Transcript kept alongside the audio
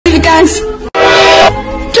is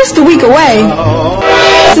just a week away.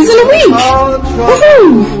 This is in a week.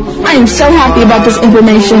 Woohoo! I am so happy about this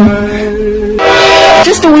information.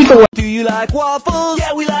 Just a week away. Do you like waffles?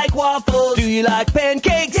 Yeah, we like waffles. Do you like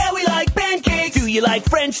pancakes? Yeah, we like pancakes. Do you like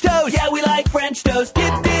French toast? Yeah, we like French toast.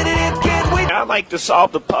 Can't wait. I'd like to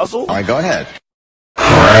solve the puzzle. All right, go ahead.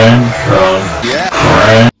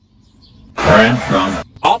 Yeah.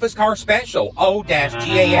 Office car special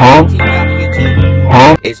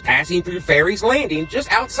O-GAFTW2 is passing through Ferry's Landing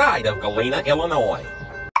just outside of Galena, Illinois.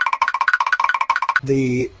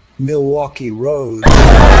 The Milwaukee Road.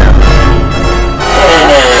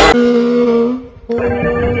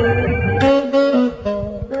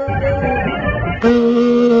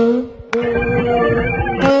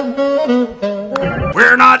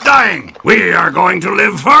 We're not dying. We are going to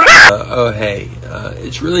live forever. Oh hey,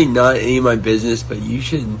 it's really not any of my business, but you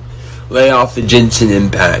should lay off the Jensen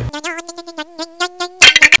impact.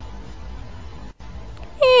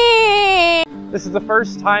 This is the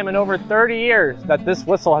first time in over 30 years that this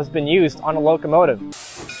whistle has been used on a locomotive.